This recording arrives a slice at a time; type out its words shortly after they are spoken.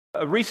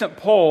A recent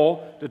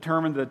poll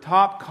determined the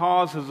top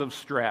causes of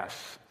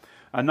stress.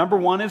 Number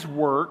 1 is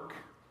work.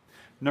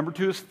 Number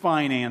 2 is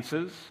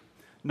finances.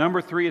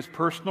 Number 3 is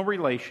personal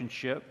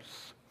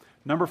relationships.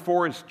 Number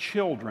 4 is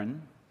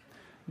children.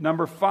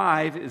 Number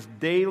 5 is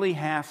daily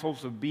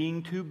hassles of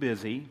being too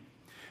busy.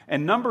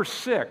 And number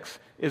 6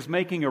 is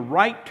making a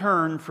right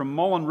turn from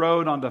Mullen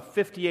Road onto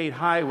 58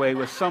 Highway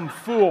with some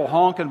fool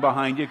honking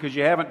behind you because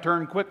you haven't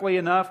turned quickly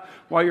enough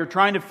while you're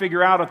trying to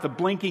figure out if the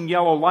blinking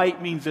yellow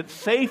light means it's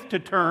safe to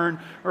turn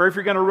or if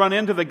you're going to run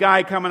into the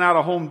guy coming out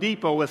of Home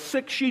Depot with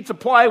 6 sheets of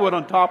plywood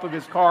on top of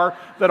his car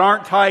that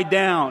aren't tied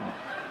down.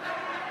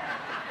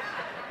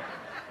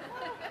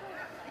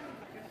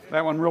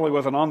 That one really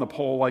wasn't on the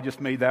poll. I just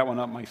made that one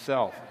up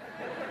myself.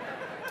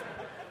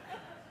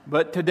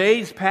 But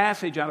today's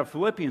passage out of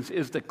Philippians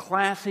is the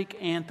classic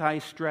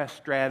anti-stress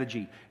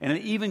strategy, and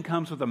it even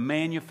comes with a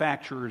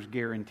manufacturer's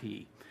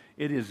guarantee.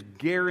 It is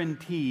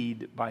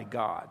guaranteed by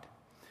God.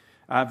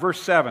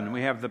 Verse 7,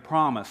 we have the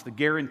promise, the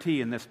guarantee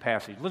in this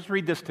passage. Let's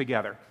read this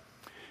together.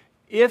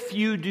 If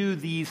you do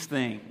these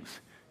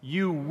things,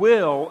 you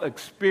will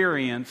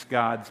experience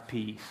God's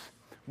peace,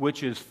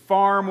 which is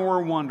far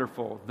more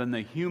wonderful than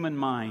the human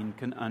mind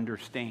can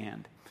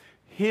understand.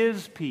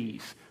 His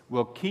peace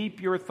will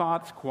keep your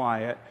thoughts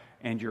quiet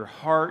and your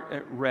heart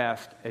at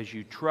rest as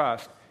you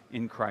trust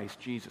in Christ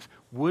Jesus.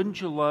 Wouldn't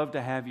you love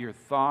to have your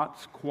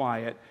thoughts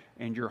quiet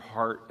and your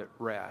heart at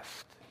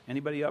rest?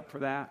 Anybody up for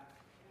that?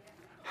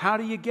 How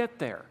do you get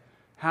there?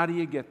 How do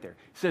you get there?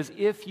 It says,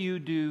 if you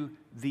do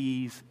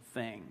these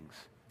things,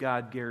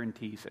 God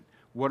guarantees it.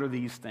 What are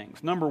these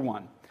things? Number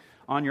 1,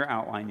 on your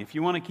outline, if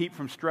you want to keep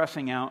from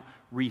stressing out,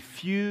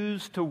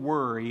 refuse to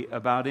worry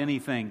about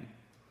anything.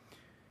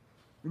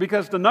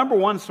 Because the number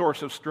 1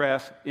 source of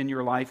stress in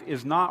your life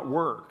is not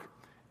work,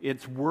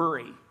 it's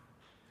worry.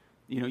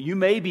 You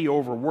may be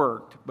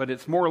overworked, but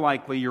it's more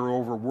likely you're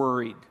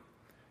overworried.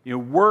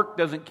 Work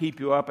doesn't keep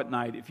you up at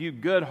night. If you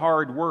good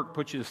hard work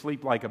puts you to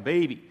sleep like a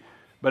baby.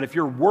 But if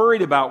you're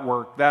worried about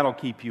work, that'll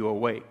keep you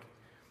awake.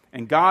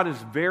 And God is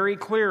very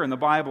clear in the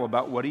Bible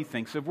about what He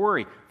thinks of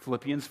worry.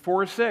 Philippians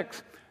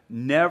 4:6,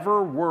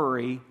 never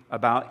worry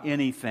about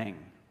anything.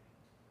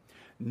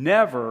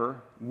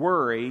 Never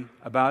worry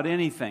about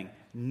anything.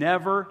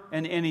 Never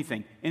and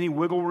anything. Any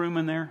wiggle room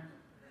in there?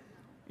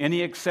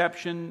 Any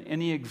exception?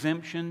 Any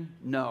exemption?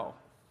 No.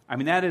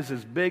 That is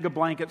as big a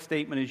blanket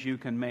statement as you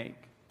can make.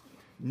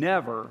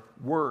 Never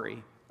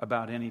worry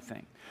about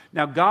anything.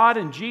 Now, God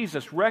and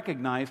Jesus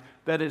recognize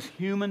that as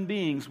human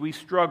beings, we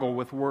struggle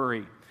with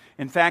worry.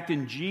 In fact,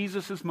 in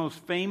Jesus' most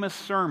famous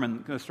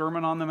sermon, the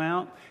Sermon on the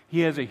Mount,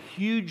 He has a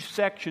huge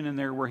section in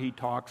there where He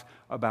talks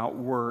about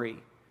worry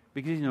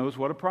because He knows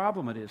what a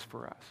problem it is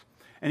for us.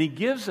 And He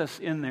gives us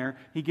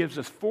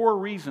 4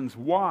 reasons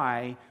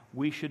why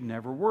we should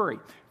never worry.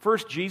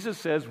 First, Jesus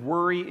says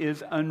worry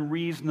is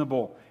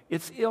unreasonable.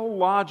 It's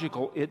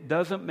illogical. It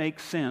doesn't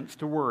make sense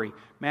to worry.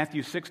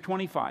 Matthew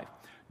 6:25.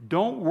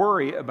 Don't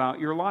worry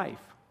about your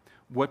life,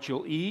 what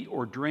you'll eat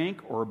or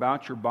drink, or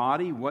about your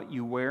body, what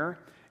you wear.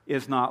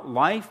 Is not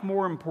life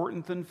more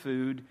important than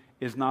food?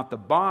 Is not the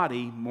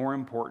body more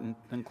important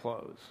than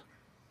clothes?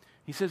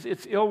 He says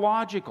it's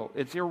illogical,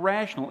 it's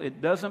irrational,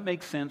 it doesn't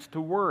make sense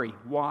to worry.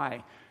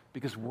 Why?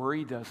 Because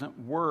worry doesn't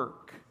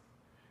work.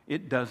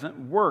 It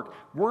doesn't work.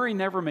 Worry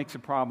never makes a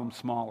problem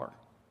smaller.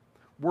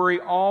 Worry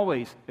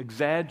always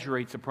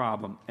exaggerates a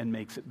problem and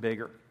makes it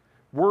bigger.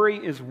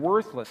 Worry is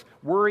worthless.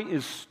 Worry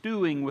is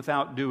stewing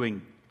without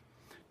doing.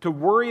 To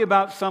worry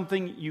about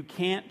something you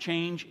can't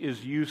change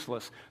is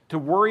useless. To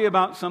worry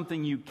about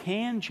something you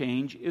can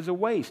change is a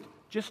waste.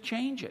 Just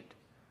change it.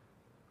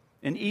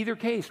 In either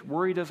case,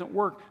 worry doesn't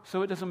work,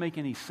 so it doesn't make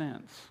any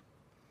sense.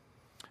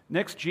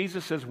 Next,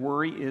 Jesus says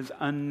worry is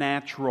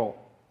unnatural.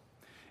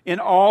 In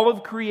all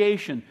of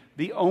creation,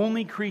 the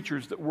only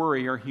creatures that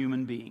worry are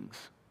human beings.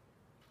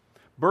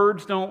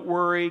 Birds don't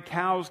worry,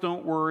 cows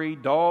don't worry,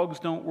 dogs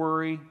don't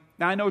worry.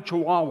 Now, I know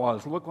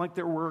chihuahuas look like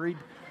they're worried,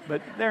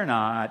 but they're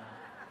not.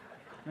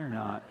 They're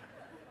not.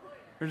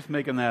 They're just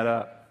making that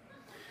up.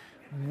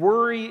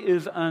 Worry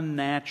is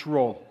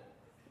unnatural.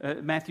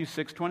 Matthew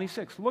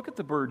 6:26. Look at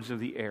the birds of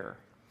the air.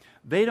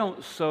 They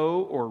don't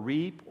sow or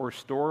reap or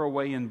store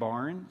away in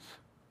barns,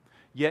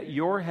 yet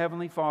your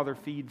heavenly Father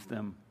feeds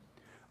them.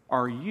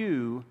 Are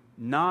you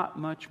not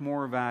much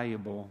more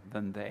valuable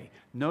than they?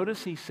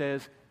 Notice He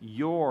says,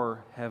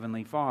 your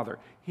heavenly Father.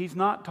 He's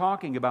not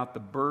talking about the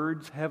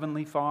bird's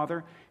heavenly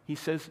Father. He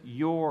says,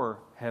 your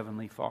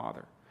heavenly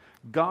Father.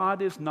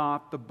 God is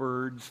not the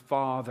bird's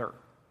father.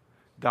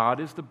 God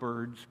is the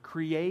bird's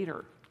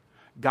creator.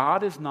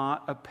 God is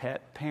not a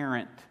pet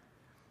parent.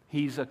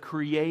 He's a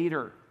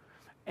creator.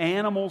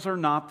 Animals are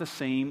not the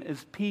same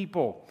as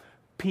people.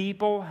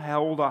 People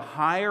held a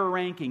higher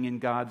ranking in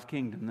God's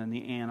kingdom than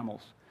the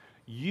animals.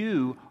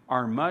 You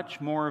are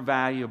much more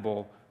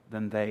valuable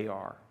than they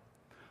are.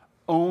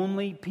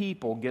 Only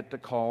people get to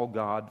call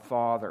God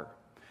Father.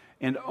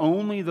 And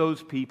only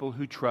those people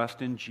who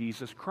trust in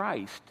Jesus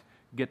Christ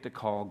get to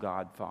call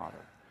God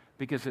Father.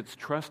 Because it's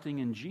trusting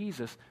in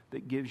Jesus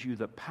that gives you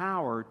the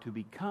power to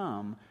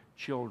become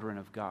children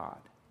of God.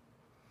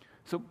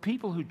 So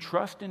people who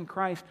trust in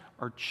Christ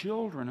are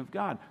children of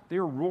God. They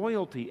are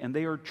royalty, and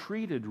they are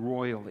treated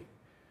royally.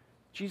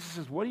 Jesus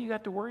says, what do you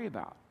got to worry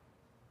about?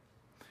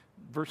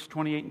 Verse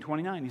 28 and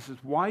 29, he says,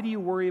 why do you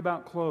worry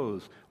about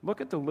clothes?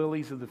 Look at the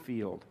lilies of the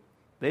field.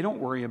 They don't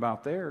worry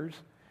about theirs.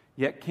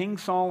 Yet King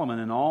Solomon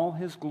in all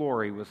his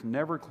glory was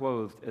never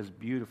clothed as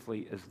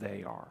beautifully as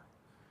they are.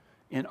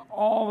 In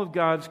all of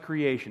God's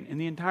creation, in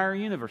the entire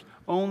universe,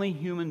 only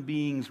human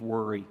beings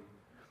worry.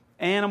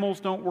 Animals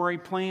don't worry,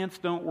 plants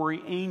don't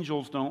worry,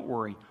 angels don't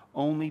worry.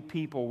 Only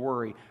people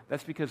worry.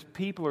 That's because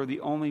people are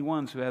the only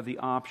ones who have the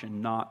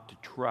option not to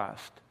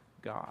trust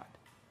God.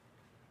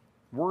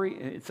 Worry,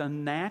 it's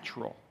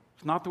unnatural.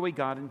 It's not the way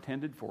God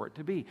intended for it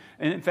to be.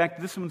 And in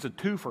fact, this one's a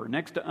twofer.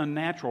 Next to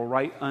unnatural,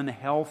 right?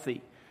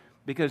 Unhealthy.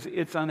 Because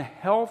it's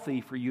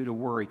unhealthy for you to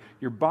worry.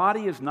 Your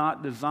body is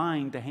not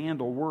designed to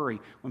handle worry.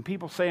 When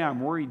people say,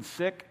 I'm worried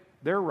sick,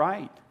 they're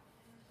right.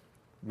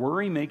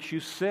 Worry makes you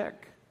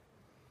sick.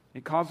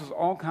 It causes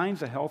all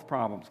kinds of health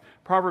problems.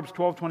 Proverbs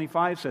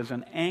 12:25 says,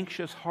 an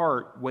anxious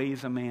heart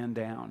weighs a man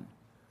down.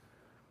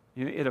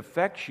 You know, it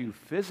affects you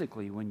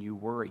physically when you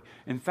worry.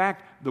 In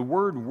fact, the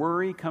word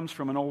worry comes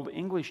from an Old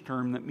English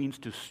term that means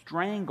to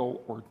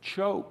strangle or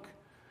choke.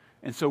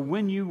 And so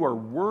when you are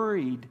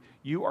worried,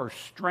 you are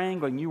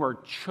strangling, you are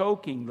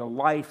choking the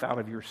life out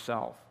of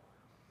yourself.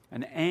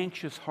 An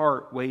anxious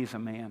heart weighs a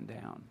man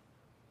down.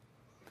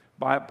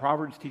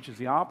 Proverbs teaches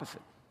the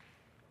opposite.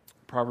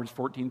 Proverbs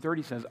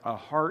 14:30 says, a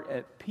heart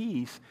at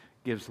peace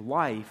gives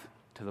life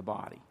to the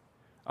body.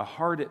 A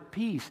heart at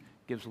peace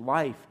gives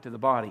life to the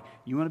body.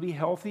 You want to be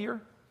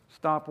healthier?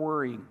 Stop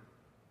worrying.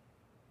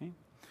 Okay?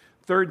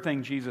 Third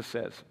thing Jesus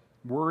says,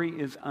 worry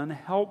is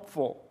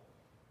unhelpful.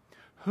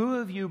 Who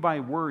of you by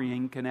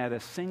worrying can add a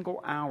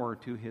single hour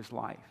to his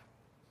life?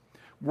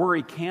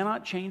 Worry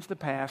cannot change the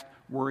past.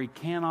 Worry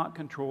cannot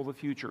control the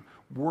future.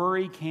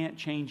 Worry can't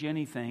change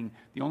anything.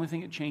 The only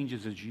thing it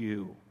changes is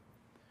you.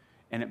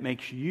 And it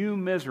makes you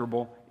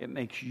miserable. It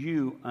makes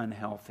you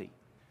unhealthy.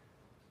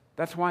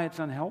 That's why it's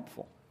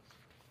unhelpful.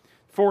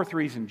 Fourth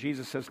reason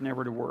Jesus says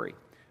never to worry.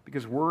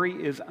 Because worry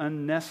is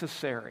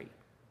unnecessary.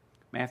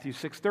 Matthew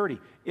 6:30.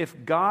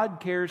 If God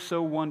cares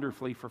so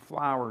wonderfully for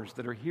flowers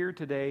that are here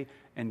today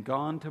and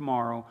gone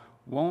tomorrow,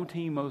 won't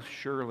he most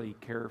surely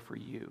care for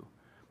you,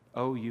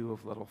 O you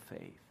of little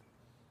faith?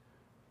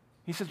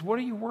 He says, what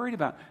are you worried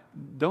about?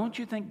 Don't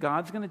you think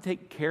God's going to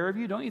take care of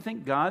you? Don't you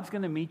think God's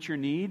going to meet your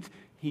needs?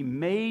 He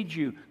made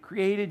you,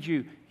 created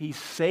you. He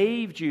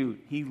saved you.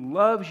 He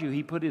loves you.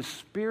 He put his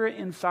Spirit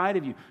inside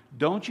of you.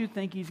 Don't you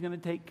think he's going to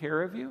take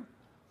care of you?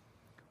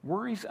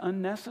 Worry's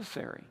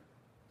unnecessary.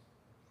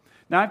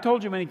 Now, I've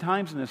told you many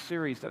times in this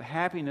series that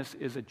happiness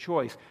is a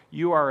choice.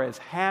 You are as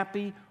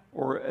happy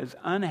or as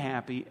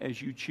unhappy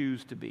as you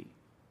choose to be.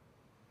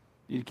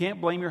 You can't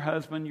blame your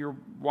husband, your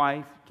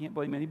wife, you can't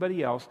blame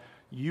anybody else.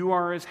 You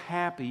are as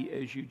happy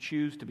as you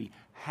choose to be.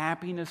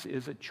 Happiness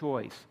is a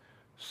choice.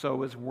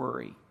 So is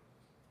worry.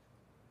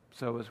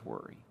 So is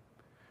worry.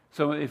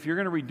 So if you're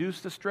going to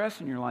reduce the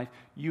stress in your life,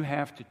 you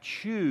have to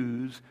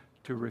choose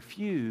to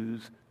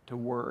refuse to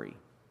worry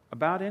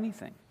about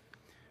anything.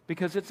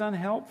 Because it's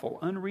unhelpful,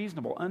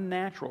 unreasonable,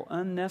 unnatural,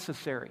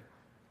 unnecessary.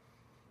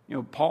 You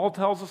know, Paul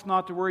tells us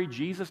not to worry.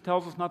 Jesus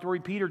tells us not to worry.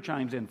 Peter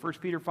chimes in, 1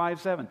 Peter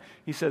 5:7.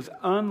 He says,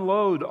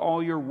 unload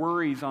all your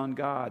worries on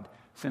God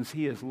since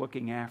he is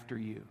looking after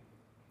you.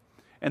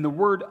 And the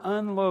word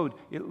unload,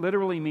 it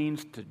literally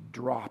means to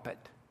drop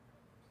it.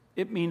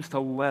 It means to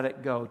let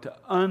it go, to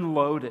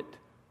unload it,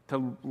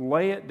 to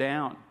lay it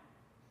down.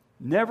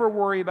 Never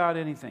worry about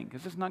anything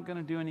because it's not going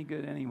to do any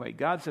good anyway.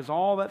 God says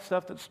all that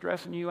stuff that's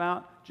stressing you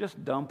out,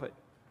 just dump it.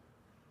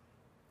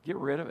 Get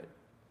rid of it.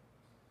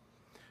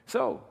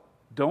 So,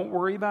 don't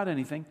worry about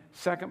anything.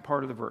 Second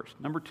part of the verse.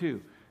 Number 2,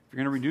 if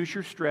you're going to reduce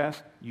your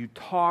stress, you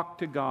talk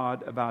to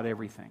God about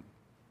everything.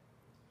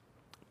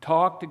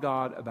 Talk to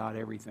God about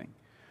everything.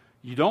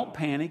 You don't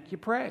panic, you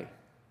pray.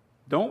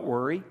 Don't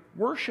worry,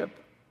 worship.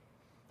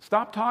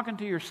 Stop talking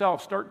to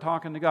yourself, start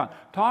talking to God.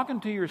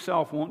 Talking to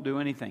yourself won't do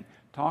anything.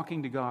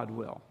 Talking to God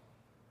will.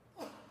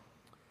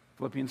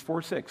 Philippians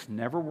 4:6,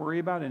 never worry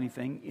about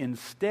anything.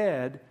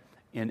 Instead,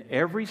 in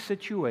every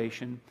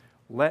situation,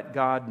 let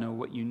God know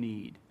what you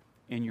need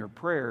in your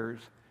prayers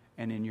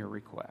and in your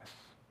requests.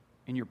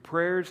 In your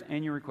prayers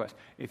and your requests.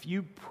 If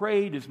you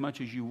prayed as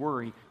much as you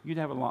worry, you'd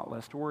have a lot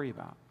less to worry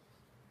about.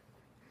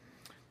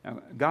 Now,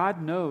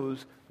 God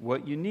knows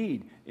what you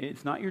need.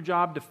 It's not your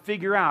job to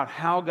figure out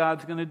how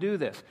God's going to do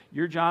this.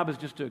 Your job is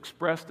just to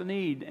express the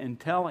need and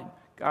tell him,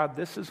 God,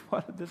 this is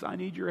what this. I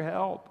need your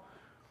help.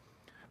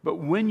 But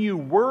when you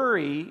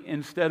worry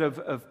instead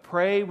of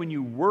pray, when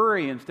you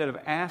worry instead of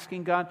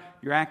asking God,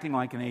 you're acting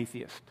like an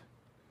atheist.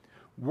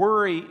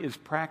 Worry is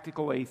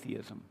practical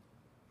atheism.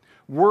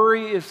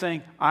 Worry is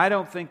saying, I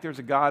don't think there's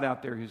a God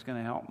out there who's going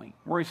to help me.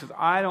 Worry says,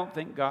 I don't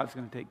think God's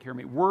going to take care of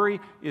me. Worry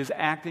is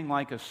acting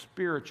like a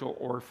spiritual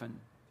orphan.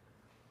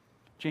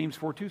 James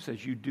 4:2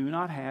 says, you do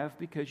not have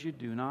because you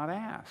do not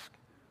ask.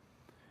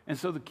 And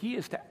so the key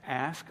is to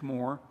ask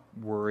more,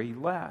 worry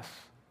less.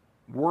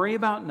 Worry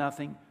about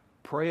nothing,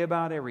 pray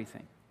about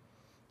everything.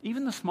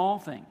 Even the small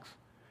things.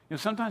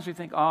 Sometimes we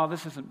think, oh,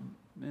 this is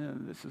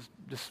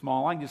just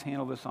small. I can just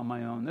handle this on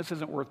my own. This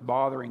isn't worth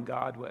bothering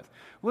God with.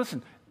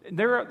 Listen,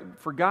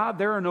 for God,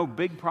 there are no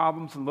big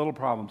problems and little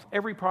problems.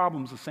 Every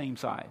problem's the same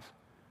size.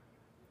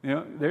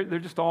 They're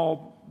just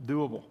all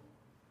doable.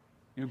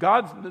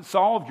 God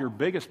solved your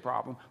biggest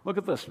problem. Look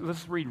at this.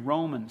 Let's read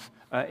Romans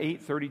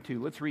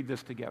 8:32. Let's read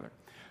this together.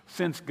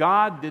 Since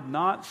God did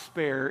not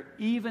spare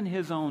even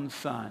his own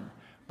Son,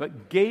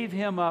 but gave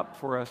him up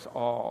for us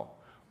all,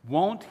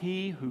 won't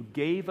he who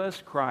gave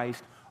us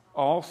Christ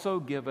also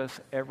give us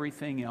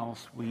everything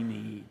else we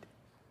need?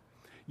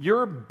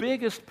 Your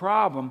biggest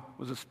problem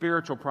was a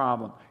spiritual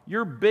problem.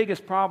 Your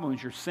biggest problem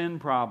is your sin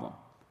problem.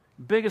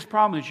 Biggest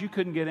problem is you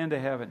couldn't get into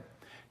heaven.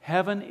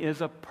 Heaven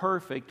is a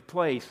perfect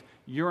place.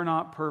 You're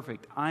not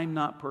perfect. I'm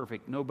not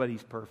perfect.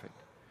 Nobody's perfect.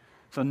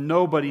 So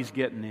nobody's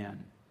getting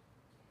in.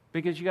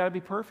 Because you got to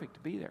be perfect to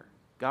be there.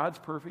 God's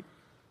perfect.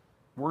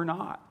 We're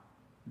not.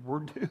 We're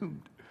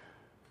doomed.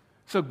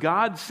 So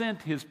God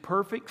sent his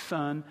perfect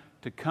Son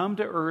to come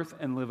to earth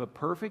and live a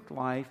perfect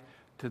life,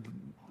 to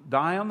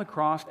die on the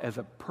cross as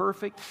a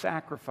perfect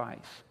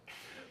sacrifice,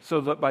 so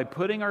that by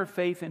putting our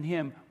faith in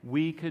him,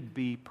 we could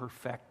be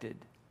perfected.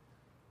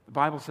 The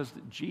Bible says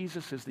that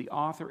Jesus is the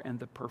author and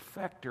the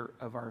perfecter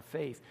of our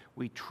faith.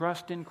 We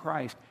trust in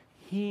Christ.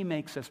 He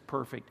makes us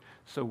perfect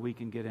so we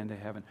can get into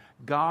heaven.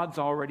 God's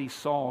already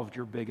solved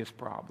your biggest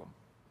problem.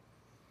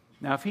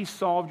 Now, if he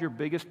solved your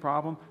biggest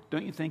problem,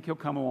 don't you think he'll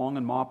come along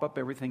and mop up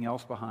everything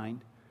else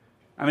behind?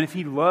 I mean, if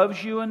he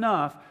loves you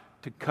enough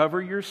to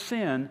cover your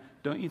sin,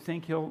 don't you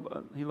think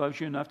he loves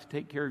you enough to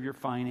take care of your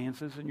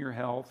finances and your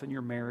health and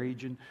your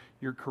marriage and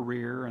your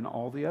career and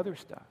all the other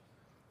stuff?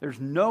 There's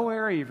no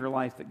area of your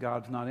life that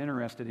God's not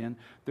interested in.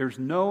 There's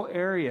no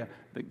area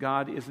that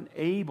God isn't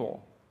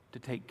able to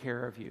take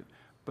care of you.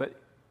 But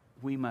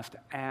we must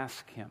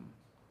ask him.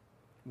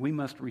 We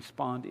must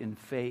respond in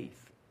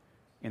faith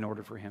in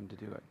order for him to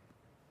do it.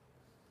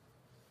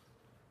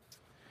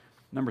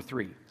 Number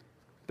 3,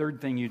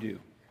 third thing you do.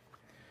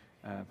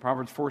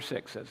 Proverbs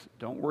 4:6 says,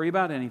 don't worry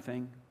about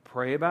anything,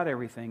 pray about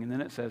everything. And then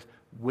it says,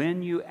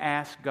 when you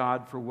ask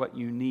God for what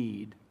you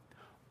need,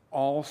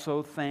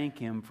 also thank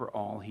him for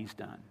all he's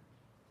done.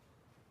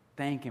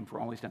 Thank him for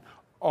all he's done.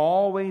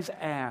 Always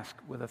ask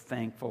with a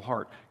thankful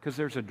heart, because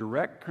there's a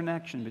direct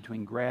connection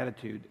between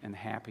gratitude and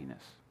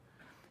happiness.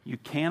 You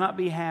cannot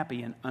be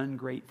happy and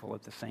ungrateful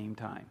at the same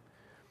time.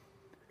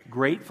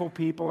 Grateful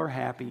people are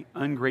happy,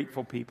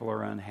 ungrateful people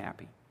are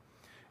unhappy.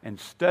 And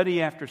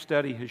study after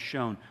study has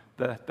shown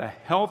the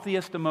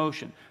healthiest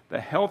emotion,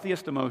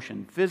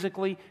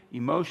 physically,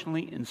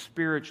 emotionally, and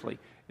spiritually,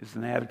 is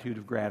an attitude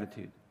of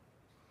gratitude.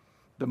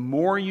 The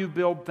more you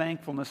build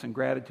thankfulness and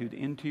gratitude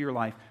into your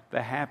life,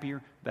 the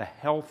happier, the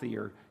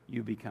healthier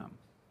you become.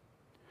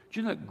 Do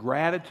you know that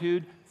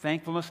gratitude,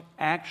 thankfulness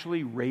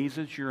actually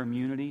raises your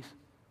immunities?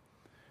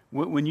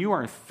 When you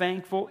are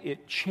thankful,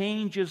 it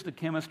changes the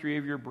chemistry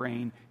of your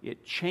brain,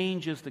 it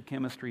changes the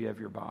chemistry of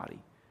your body,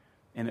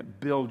 and it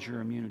builds your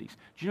immunities.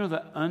 Do you know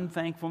that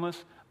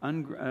unthankfulness,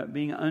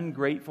 being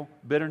ungrateful,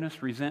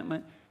 bitterness,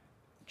 resentment,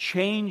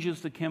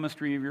 changes the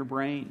chemistry of your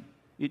brain?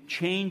 It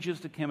changes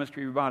the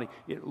chemistry of your body.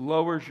 It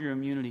lowers your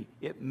immunity.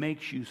 It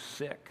makes you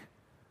sick.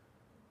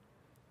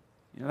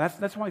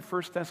 That's why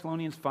 1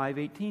 Thessalonians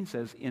 5:18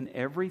 says, in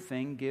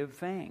everything give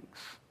thanks,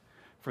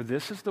 for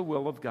this is the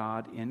will of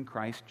God in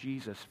Christ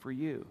Jesus for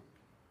you.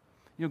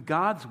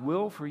 God's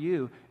will for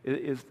you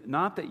is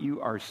not that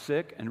you are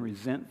sick and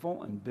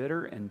resentful and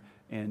bitter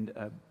and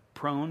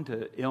prone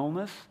to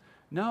illness.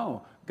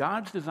 No,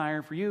 God's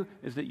desire for you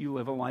is that you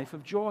live a life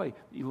of joy,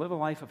 that you live a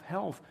life of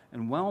health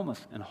and wellness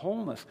and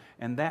wholeness,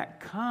 and that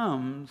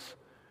comes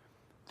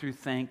through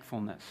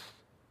thankfulness.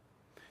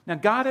 Now,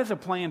 God has a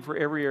plan for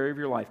every area of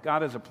your life.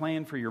 God has a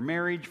plan for your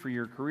marriage, for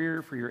your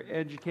career, for your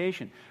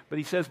education. But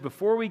he says,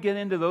 before we get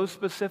into those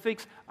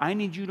specifics, I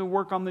need you to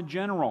work on the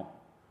general.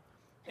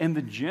 And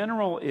the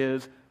general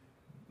is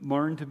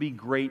learn to be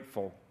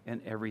grateful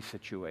in every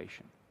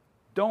situation.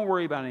 Don't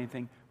worry about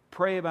anything.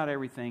 Pray about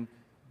everything.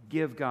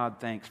 Give God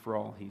thanks for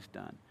all he's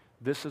done.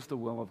 This is the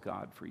will of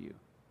God for you.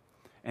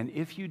 And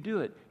if you do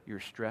it, your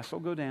stress will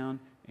go down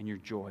and your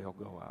joy will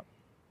go up.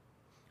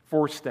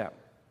 Fourth step,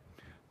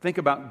 think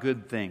about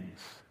good things.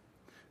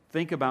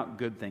 Think about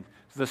good things.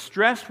 The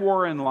stress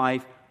war in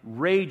life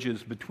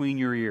rages between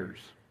your ears.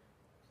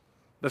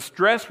 The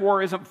stress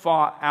war isn't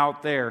fought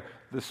out there.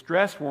 The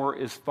stress war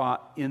is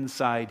fought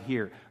inside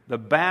here. The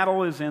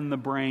battle is in the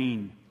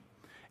brain.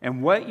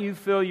 And what you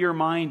fill your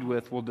mind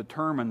with will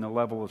determine the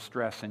level of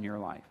stress in your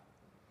life.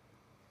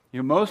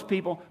 Most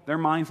people, their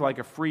mind's like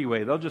a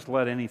freeway. They'll just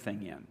let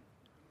anything in.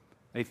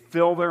 They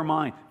fill their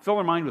mind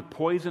with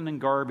poison and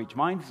garbage.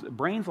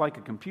 Brain's like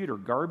a computer,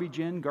 garbage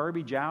in,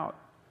 garbage out.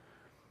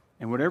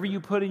 And whatever you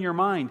put in your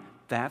mind,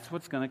 that's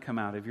what's going to come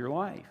out of your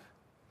life.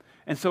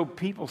 And so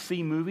people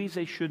see movies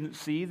they shouldn't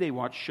see. They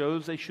watch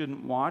shows they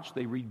shouldn't watch.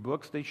 They read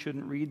books they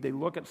shouldn't read. They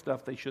look at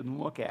stuff they shouldn't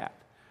look at.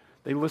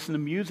 They listen to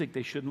music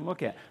they shouldn't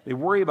look at. They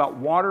worry about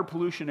water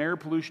pollution, air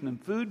pollution,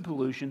 and food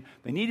pollution.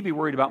 They need to be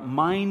worried about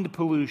mind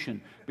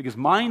pollution, because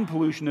mind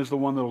pollution is the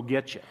one that'll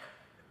get you.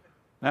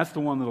 That's the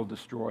one that'll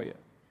destroy you.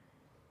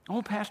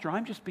 Oh, Pastor,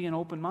 I'm just being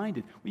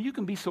open-minded. Well, you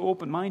can be so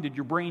open-minded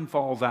your brain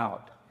falls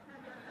out.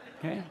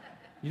 Okay?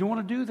 You don't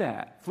want to do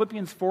that.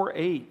 Philippians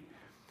 4:8.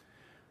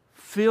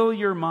 Fill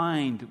your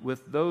mind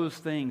with those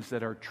things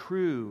that are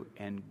true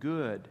and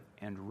good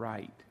and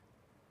right.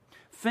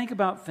 Think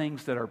about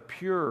things that are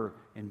pure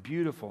and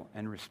beautiful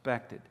and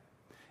respected.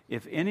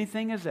 If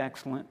anything is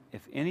excellent,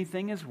 if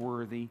anything is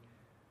worthy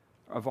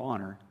of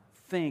honor,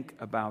 think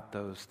about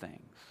those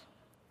things.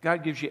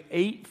 God gives you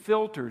 8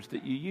 filters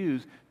that you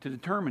use to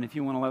determine if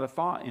you want to let a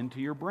thought into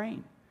your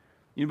brain.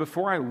 You know,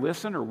 before I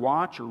listen or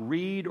watch or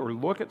read or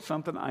look at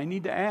something, I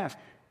need to ask,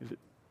 is it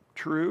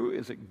true?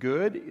 Is it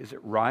good? Is it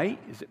right?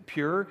 Is it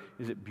pure?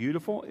 Is it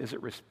beautiful? Is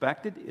it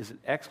respected? Is it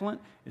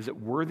excellent? Is it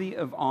worthy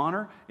of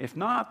honor? If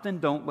not, then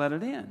don't let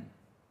it in.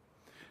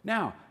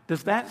 Now,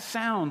 does that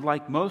sound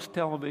like most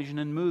television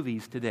and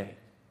movies today?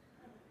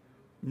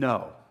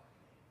 No.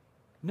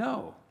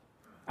 No.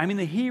 I mean,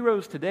 the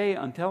heroes today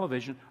on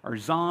television are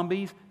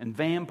zombies and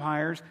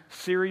vampires,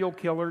 serial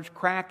killers,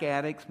 crack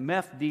addicts,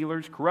 meth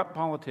dealers, corrupt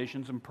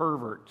politicians, and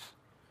perverts.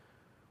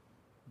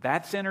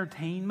 That's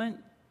entertainment?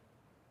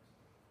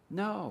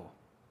 No.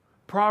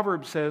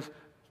 Proverbs says,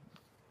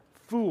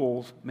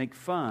 fools make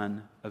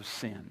fun of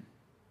sin.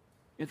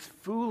 It's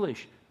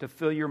foolish to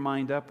fill your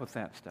mind up with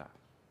that stuff.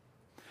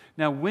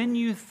 Now, when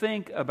you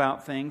think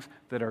about things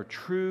that are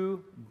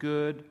true,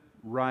 good,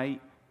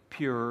 right,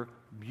 pure,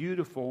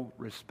 beautiful,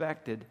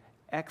 respected,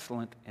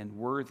 excellent, and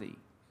worthy,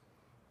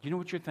 you know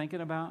what you're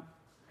thinking about?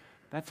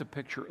 That's a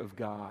picture of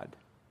God.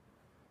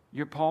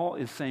 Paul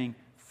is saying,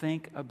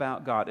 think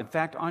about God. In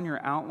fact, on your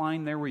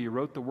outline there where you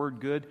wrote the word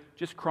good,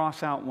 just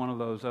cross out one of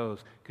those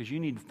O's, because you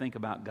need to think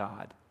about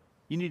God.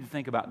 You need to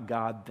think about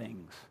God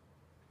things.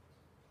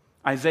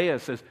 Isaiah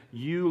says,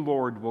 you,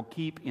 Lord, will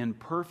keep in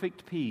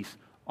perfect peace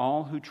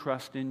all who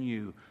trust in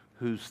you,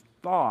 whose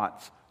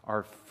thoughts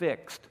are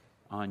fixed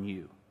on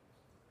you.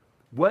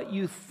 What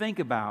you think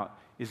about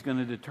is going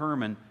to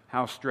determine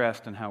how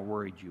stressed and how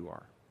worried you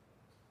are.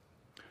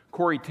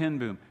 Corrie ten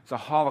Boom is a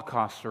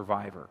Holocaust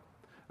survivor.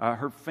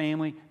 Her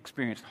family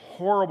experienced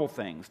horrible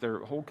things. Their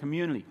whole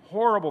community,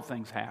 horrible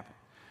things happened.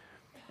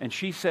 And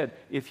she said,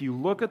 if you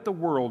look at the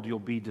world, you'll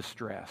be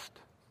distressed.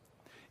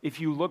 If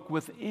you look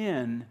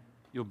within,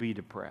 you'll be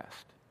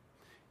depressed.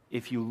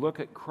 If you look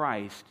at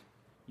Christ,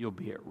 you'll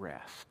be at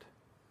rest.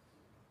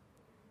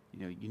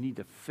 You know, you need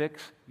to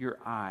fix your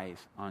eyes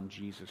on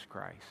Jesus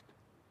Christ.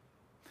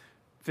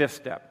 5th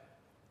step,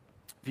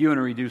 if you want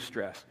to reduce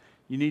stress,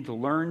 you need to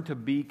learn to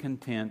be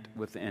content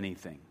with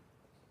anything.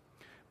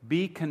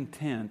 Be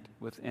content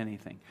with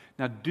anything.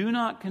 Now, do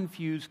not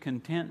confuse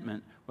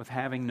contentment with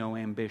having no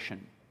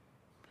ambition.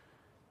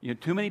 You know,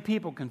 too many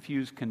people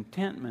confuse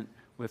contentment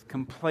with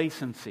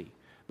complacency.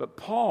 But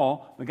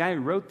Paul, the guy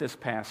who wrote this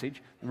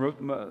passage, and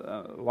wrote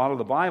a lot of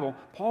the Bible,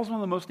 Paul's one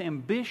of the most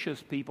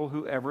ambitious people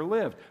who ever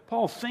lived.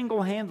 Paul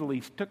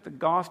single-handedly took the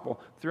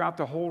gospel throughout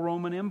the whole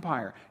Roman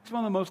Empire. He's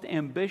one of the most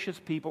ambitious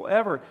people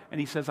ever, and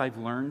he says, I've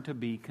learned to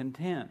be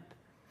content.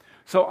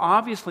 So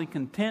obviously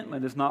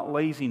contentment is not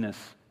laziness.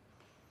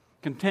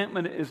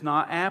 Contentment is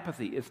not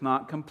apathy. It's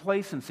not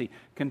complacency.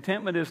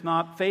 Contentment is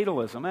not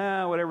fatalism.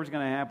 Whatever's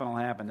going to happen will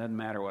happen. Doesn't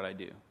matter what I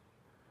do.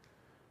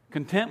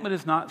 Contentment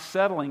is not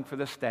settling for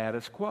the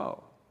status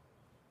quo.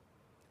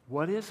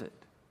 What is it?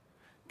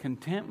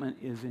 Contentment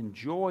is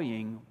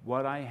enjoying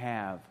what I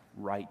have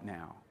right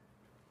now,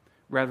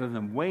 rather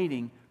than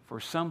waiting for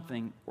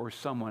something or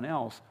someone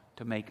else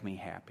to make me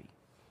happy.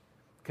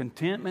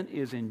 Contentment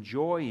is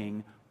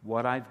enjoying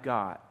what I've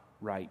got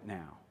right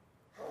now.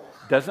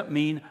 Doesn't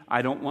mean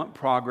I don't want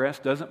progress.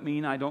 Doesn't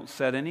mean I don't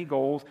set any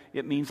goals.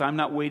 It means I'm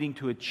not waiting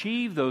to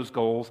achieve those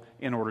goals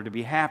in order to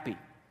be happy.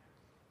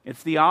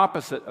 It's the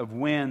opposite of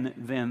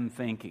when-then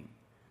thinking.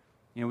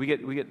 You know, we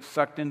get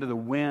sucked into the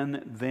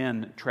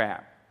when-then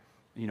trap.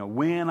 You know,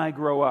 when I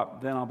grow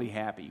up, then I'll be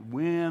happy.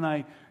 When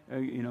I,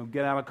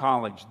 get out of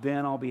college,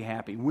 then I'll be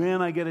happy.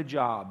 When I get a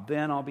job,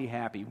 then I'll be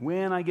happy.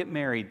 When I get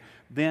married,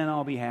 then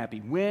I'll be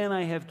happy. When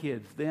I have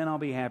kids, then I'll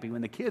be happy.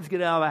 When the kids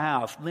get out of the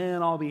house,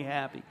 then I'll be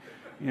happy.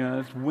 You know,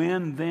 it's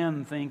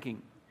when-then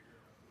thinking.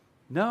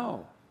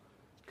 No.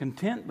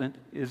 Contentment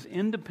is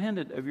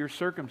independent of your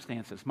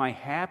circumstances. My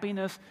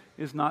happiness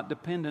is not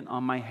dependent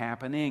on my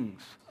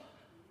happenings.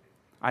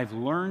 I've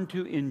learned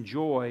to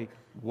enjoy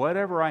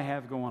whatever I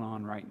have going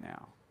on right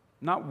now.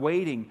 I'm not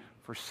waiting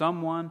for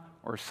someone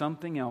or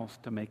something else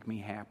to make me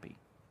happy.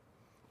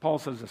 Paul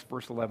says this,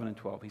 verse 11 and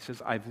 12. He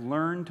says, I've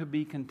learned to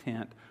be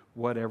content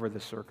whatever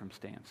the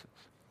circumstances.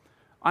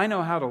 I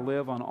know how to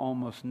live on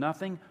almost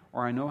nothing,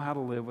 or I know how to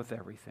live with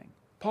everything.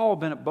 Paul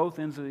had been at both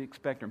ends of the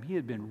spectrum. He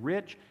had been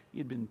rich, he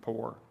had been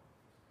poor.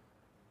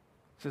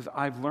 He says,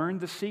 I've learned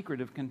the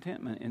secret of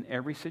contentment in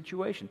every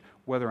situation,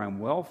 whether I'm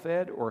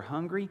well-fed or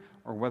hungry,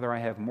 or whether I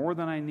have more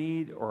than I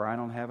need or I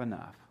don't have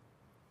enough.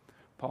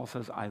 Paul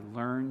says, I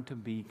learned to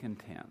be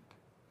content.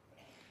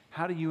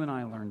 How do you and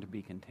I learn to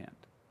be content?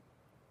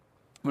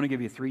 I'm going to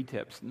give you 3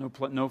 tips.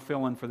 No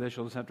fill-in for this.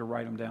 You'll just have to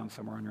write them down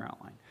somewhere on your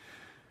outline.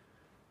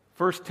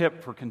 First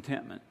tip for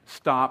contentment: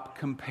 stop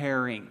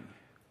comparing.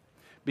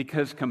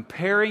 Because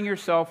comparing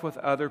yourself with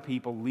other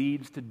people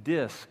leads to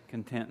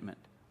discontentment.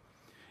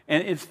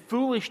 And it's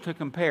foolish to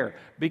compare,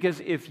 because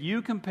if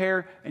you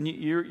compare, and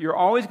you're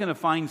always going to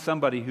find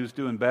somebody who's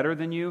doing better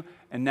than you,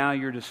 and now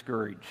you're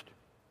discouraged.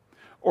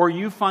 Or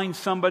you find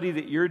somebody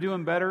that you're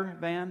doing better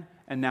than,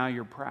 and now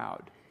you're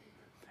proud.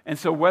 And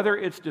so whether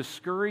it's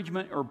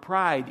discouragement or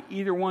pride,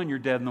 either one, you're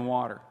dead in the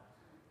water.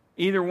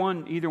 Either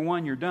one,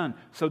 you're done.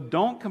 So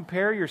don't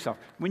compare yourself.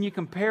 When you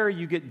compare,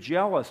 you get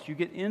jealous, you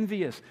get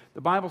envious.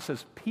 The Bible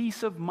says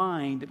peace of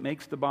mind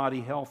makes the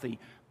body healthy,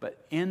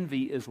 but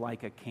envy is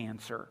like a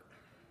cancer.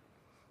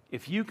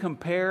 If you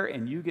compare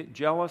and you get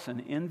jealous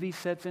and envy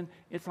sets in,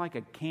 it's like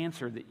a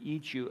cancer that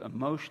eats you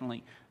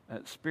emotionally,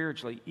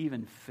 spiritually,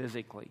 even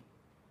physically.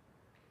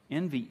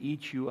 Envy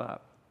eats you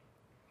up.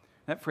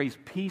 That phrase,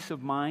 peace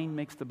of mind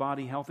makes the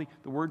body healthy,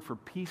 the word for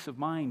peace of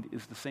mind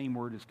is the same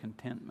word as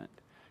contentment.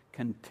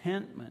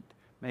 Contentment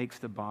makes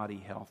the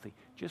body healthy.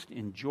 Just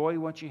enjoy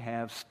what you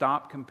have.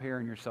 Stop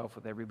comparing yourself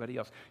with everybody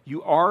else.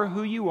 You are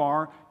who you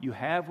are. You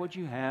have what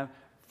you have.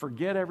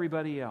 Forget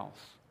everybody else.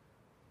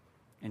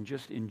 And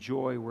just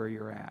enjoy where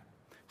you're at.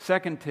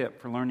 Second tip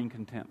for learning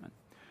contentment: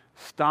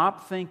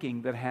 stop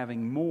thinking that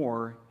having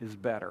more is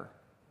better.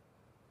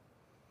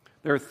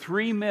 There are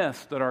 3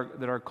 myths that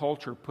our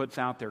culture puts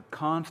out there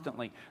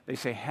constantly. They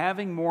say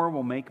having more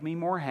will make me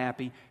more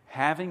happy,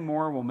 having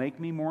more will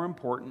make me more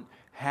important,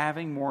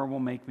 having more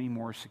will make me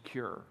more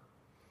secure.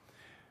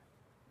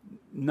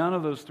 None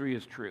of those 3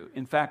 is true.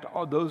 In fact,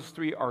 all those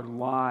 3 are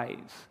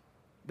lies.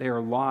 They are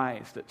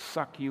lies that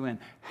suck you in.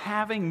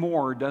 Having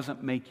more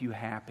doesn't make you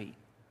happy.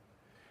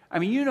 I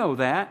mean, you know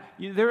that.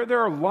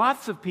 There are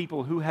lots of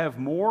people who have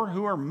more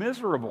who are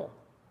miserable.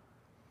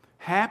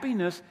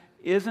 Happiness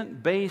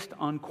isn't based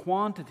on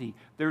quantity.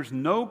 There's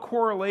no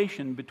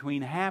correlation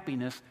between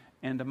happiness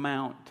and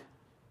amount.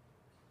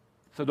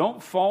 So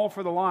don't fall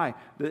for the lie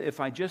that if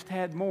I just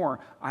had more,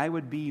 I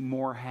would be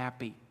more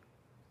happy.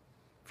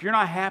 If you're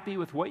not happy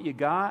with what you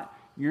got,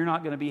 you're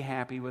not going to be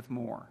happy with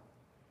more.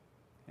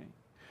 Okay?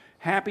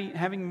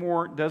 Having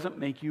more doesn't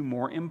make you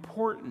more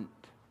important.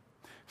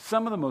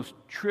 Some of the most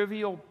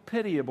trivial,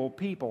 pitiable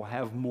people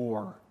have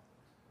more.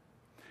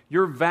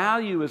 Your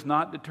value is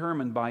not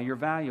determined by your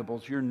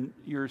valuables.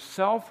 Your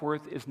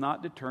self-worth is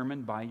not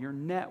determined by your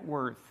net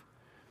worth.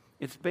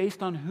 It's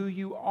based on who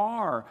you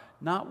are,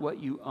 not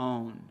what you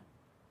own.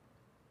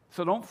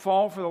 So don't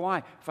fall for the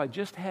lie. If I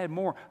just had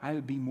more, I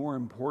would be more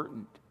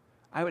important.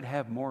 I would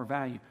have more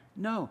value.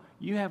 No,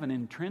 you have an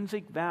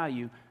intrinsic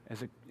value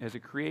as a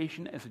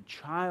creation, as a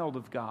child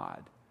of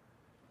God.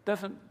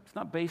 It's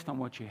not based on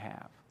what you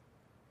have.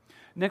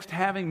 Next,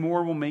 having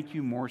more will make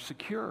you more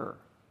secure.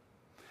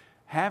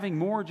 Having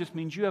more just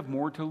means you have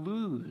more to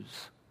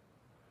lose.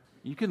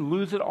 You can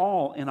lose it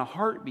all in a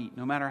heartbeat,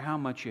 no matter how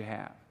much you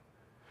have.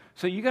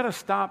 So you got to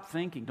stop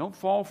thinking. Don't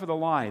fall for the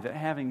lie that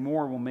having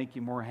more will make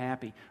you more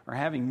happy, or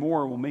having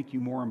more will make you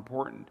more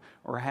important,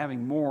 or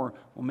having more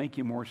will make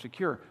you more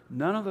secure.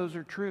 None of those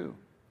are true.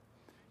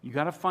 You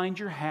got to find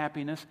your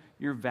happiness,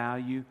 your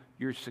value,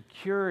 your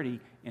security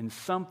in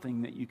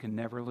something that you can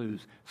never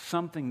lose,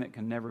 something that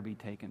can never be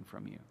taken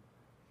from you.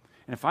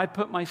 And if I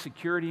put my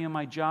security in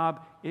my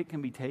job, it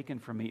can be taken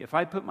from me. If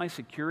I put my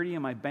security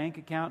in my bank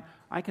account,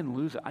 I can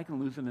lose it. I can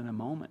lose it in a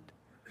moment.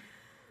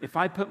 If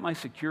I put my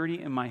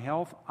security in my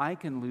health, I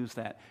can lose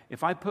that.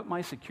 If I put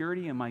my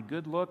security in my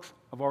good looks,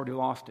 I've already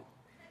lost it.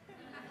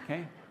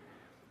 Okay?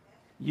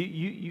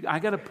 I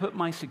got to put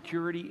my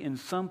security in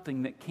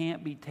something that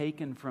can't be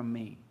taken from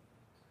me.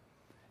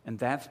 And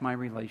that's my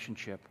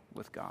relationship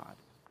with God.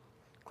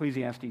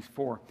 Ecclesiastes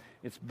 4,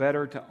 it's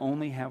better to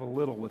only have a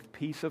little with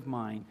peace of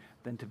mind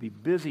than to be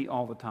busy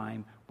all the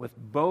time with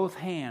both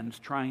hands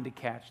trying to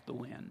catch the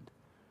wind.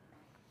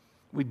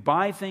 We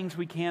buy things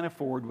we can't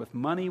afford with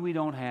money we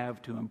don't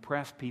have to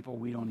impress people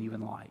we don't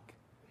even like.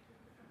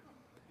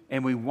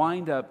 And we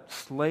wind up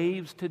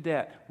slaves to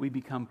debt. We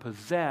become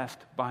possessed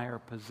by our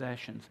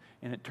possessions.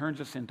 And it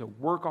turns us into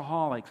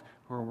workaholics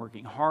who are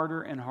working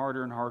harder and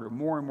harder and harder,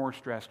 more and more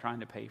stress trying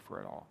to pay for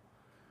it all.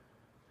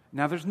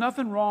 Now, there's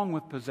nothing wrong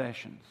with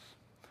possessions.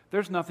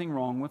 There's nothing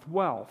wrong with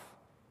wealth,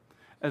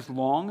 as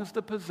long as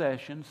the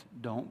possessions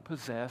don't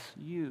possess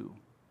you.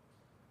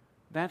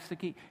 That's the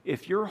key.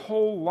 If your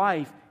whole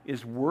life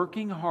is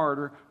working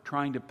harder,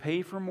 trying to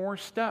pay for more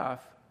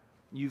stuff,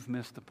 you've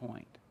missed the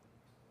point.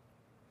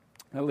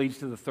 That leads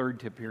to the third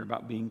tip here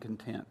about being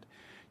content.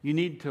 You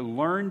need to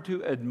learn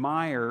to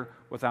admire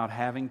without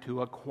having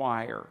to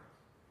acquire.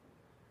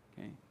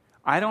 Okay?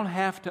 I don't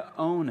have to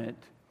own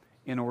it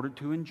in order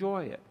to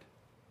enjoy it.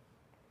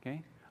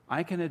 Okay?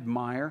 I can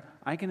admire,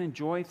 I can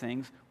enjoy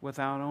things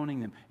without owning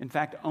them. In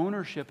fact,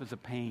 ownership is a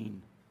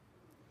pain.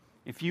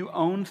 If you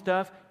own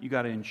stuff, you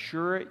got to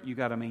insure it, you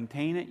got to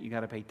maintain it, you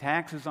got to pay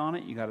taxes on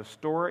it, you got to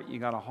store it, you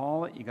got to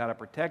haul it, you got to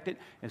protect it.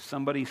 If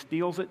somebody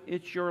steals it,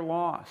 it's your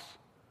loss.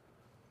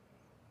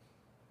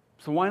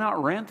 So why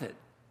not rent it?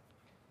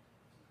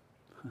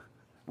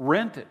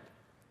 Rent it.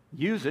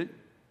 Use it,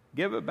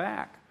 give it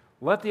back.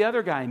 Let the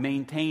other guy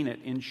maintain it,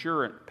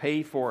 insure it,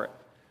 pay for it.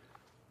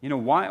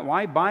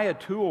 Why buy a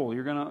tool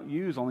you're going to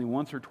use only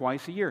once or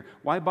twice a year?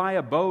 Why buy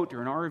a boat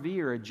or an RV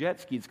or a jet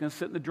ski? It's going to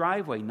sit in the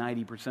driveway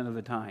 90% of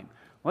the time.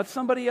 Let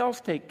somebody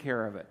else take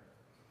care of it.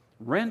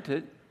 Rent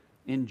it,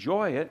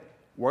 enjoy it,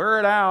 wear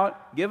it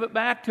out, give it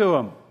back to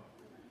them.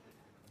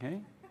 Okay?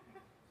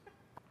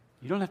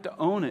 You don't have to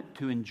own it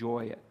to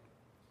enjoy it.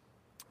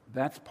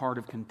 That's part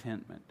of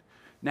contentment.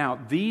 Now,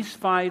 these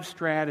 5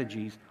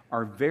 strategies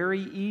are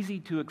very easy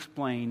to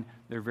explain.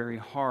 They're very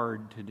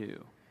hard to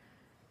do.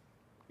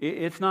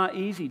 It's not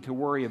easy to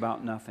worry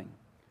about nothing.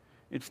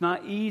 It's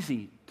not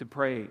easy to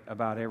pray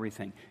about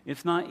everything.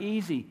 It's not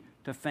easy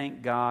to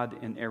thank God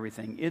in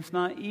everything. It's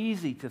not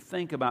easy to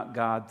think about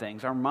God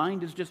things. Our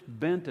mind is just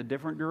bent a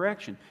different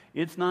direction.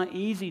 It's not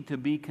easy to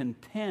be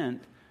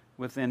content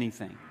with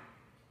anything.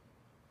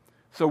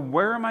 So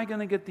where am I going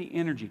to get the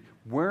energy?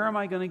 Where am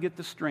I going to get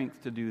the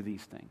strength to do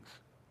these things?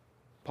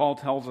 Paul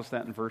tells us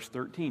that in verse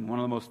 13, one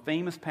of the most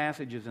famous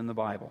passages in the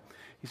Bible.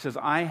 He says,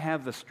 I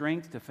have the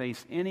strength to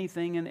face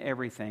anything and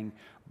everything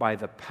by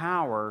the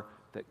power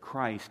that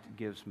Christ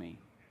gives me.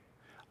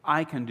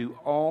 I can do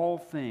all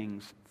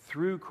things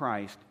through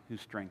Christ who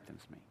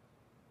strengthens me.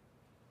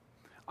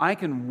 I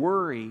can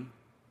worry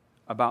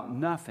about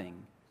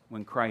nothing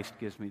when Christ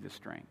gives me the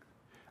strength.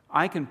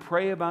 I can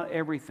pray about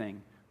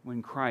everything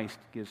when Christ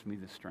gives me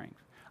the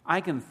strength. I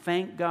can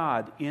thank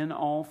God in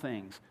all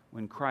things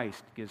when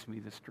Christ gives me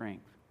the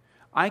strength.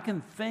 I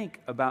can think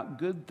about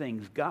good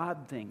things,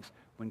 God things,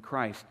 when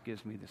Christ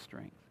gives me the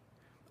strength.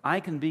 I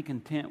can be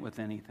content with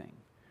anything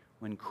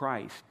when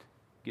Christ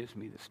gives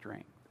me the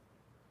strength.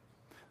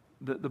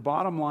 The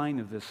bottom line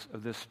of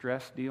this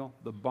stress deal,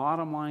 the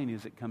bottom line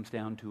is it comes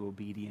down to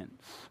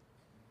obedience.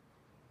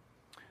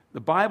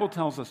 The Bible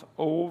tells us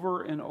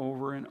over and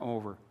over and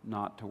over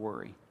not to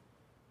worry.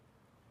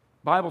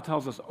 The Bible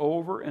tells us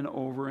over and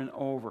over and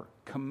over,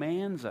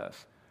 commands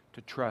us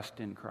to trust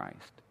in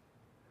Christ.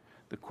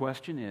 The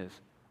question is,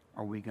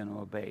 are we going to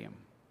obey Him?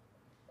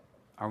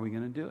 Are we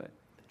going to do it?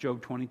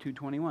 Job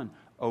 22:21.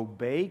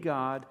 Obey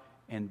God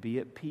and be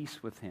at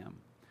peace with Him.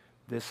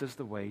 This is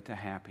the way to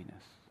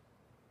happiness.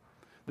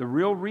 The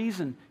real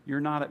reason you're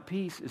not at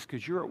peace is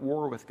because you're at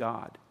war with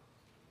God.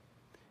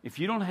 If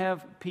you don't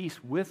have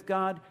peace with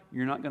God,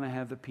 you're not going to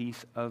have the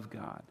peace of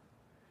God.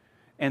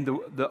 And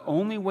the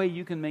only way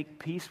you can make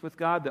peace with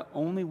God, the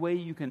only way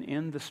you can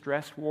end the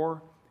stress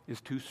war is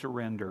to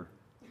surrender.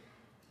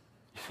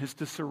 Is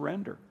to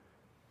surrender.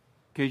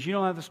 Because you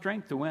don't have the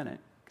strength to win it.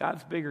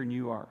 God's bigger than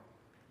you are.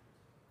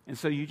 And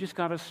so you just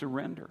got to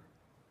surrender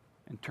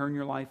and turn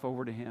your life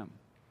over to Him.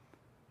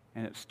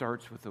 And it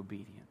starts with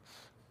obedience.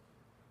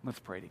 Let's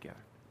pray together.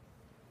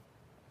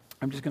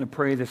 I'm just going to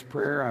pray this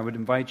prayer. I would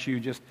invite you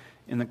just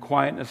in the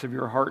quietness of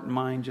your heart and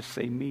mind, just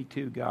say, me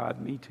too,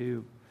 God, me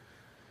too.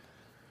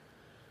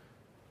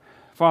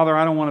 Father,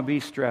 I don't want to be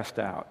stressed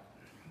out.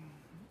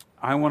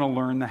 I want to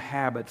learn the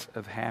habits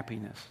of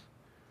happiness.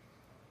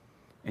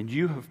 And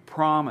you have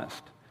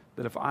promised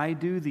that if I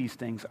do these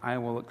things, I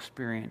will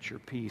experience your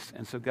peace.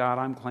 And so, God,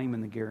 I'm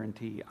claiming the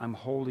guarantee. I'm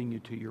holding you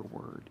to your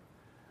word.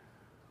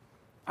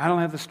 I don't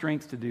have the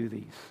strength to do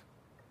these.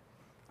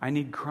 I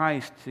need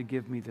Christ to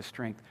give me the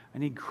strength. I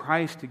need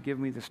Christ to give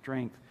me the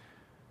strength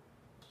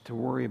to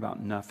worry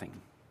about nothing.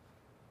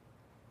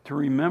 To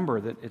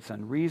remember that it's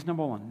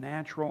unreasonable,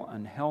 unnatural,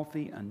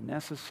 unhealthy,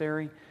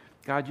 unnecessary.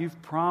 God,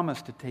 you've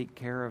promised to take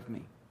care of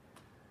me.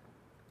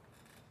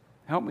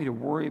 Help me to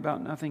worry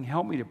about nothing.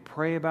 Help me to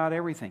pray about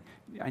everything.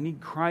 I need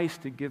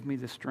Christ to give me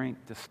the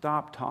strength to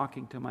stop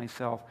talking to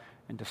myself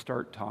and to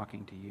start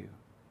talking to you.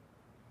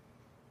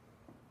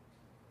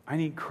 I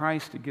need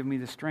Christ to give me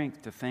the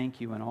strength to thank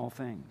you in all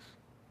things.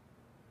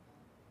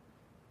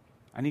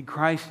 I need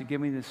Christ to give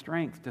me the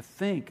strength to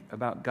think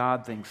about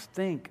God things,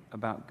 think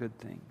about good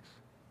things.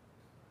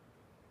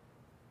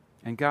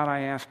 And God,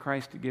 I ask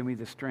Christ to give me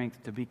the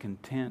strength to be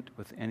content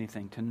with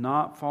anything, to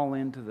not fall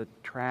into the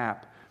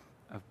trap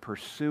of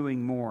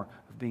pursuing more,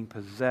 of being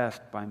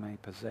possessed by my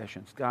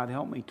possessions. God,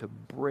 help me to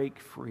break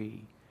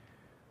free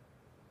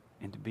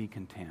and to be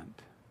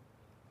content.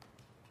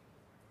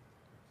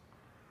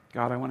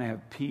 God, I want to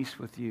have peace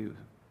with you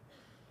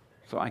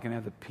so I can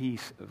have the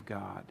peace of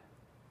God.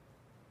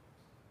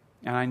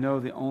 And I know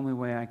the only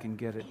way I can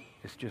get it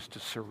is just to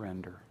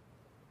surrender.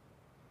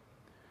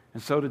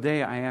 And so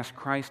today I ask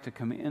Christ to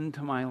come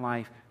into my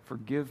life,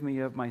 forgive me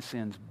of my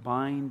sins,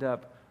 bind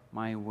up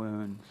my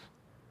wounds.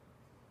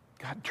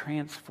 God,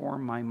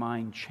 transform my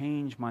mind,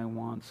 change my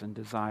wants and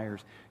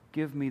desires.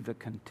 Give me the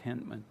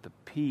contentment, the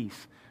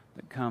peace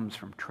that comes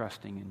from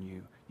trusting in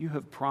you. You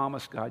have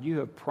promised, God, you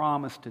have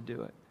promised to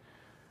do it.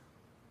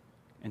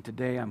 And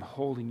today I'm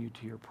holding you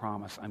to your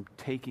promise. I'm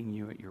taking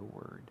you at your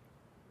word.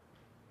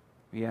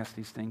 We ask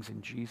these things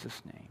in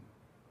Jesus' name.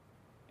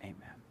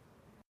 Amen.